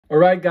All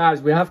right,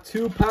 guys, we have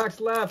 2 packs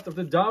left of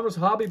the Donruss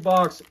Hobby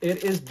Box.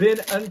 It has been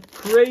a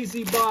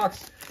crazy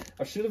box.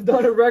 I should have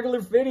done a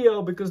regular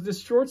video because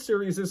this short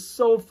series is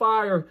so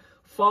fire.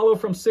 Follow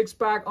from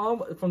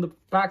the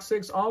pack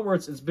 6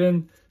 onwards. It's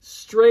been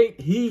straight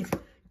heat.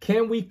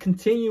 Can we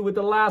continue with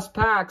the last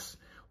packs?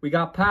 We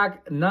got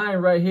pack 9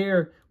 right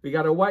here. We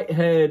got a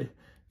Whitehead,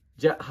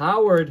 Jet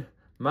Howard,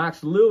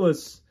 Max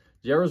Lewis,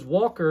 Jarvis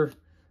Walker,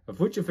 a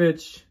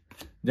Vucevic.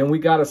 Then we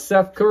got a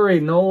Seth Curry,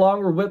 no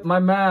longer with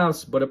my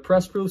Mavs, but a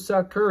press proof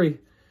Seth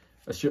Curry.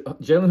 A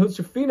Jalen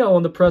Hood-Schifino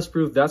on the press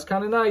proof. That's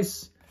kind of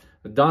nice.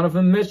 A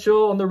Donovan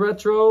Mitchell on the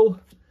retro.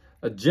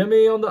 A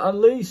Jimmy on the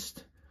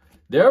Unleashed.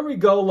 There we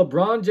go.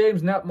 LeBron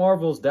James Net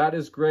Marvels. That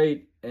is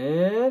great.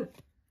 And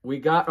we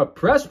got a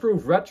press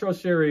proof retro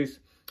series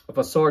of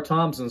Asar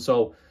Thompson.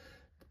 So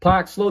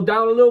pack slowed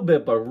down a little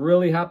bit, but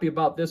really happy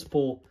about this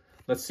pull.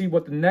 Let's see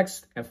what the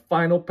next and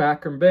final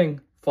pack can bring.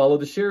 Follow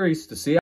the series to see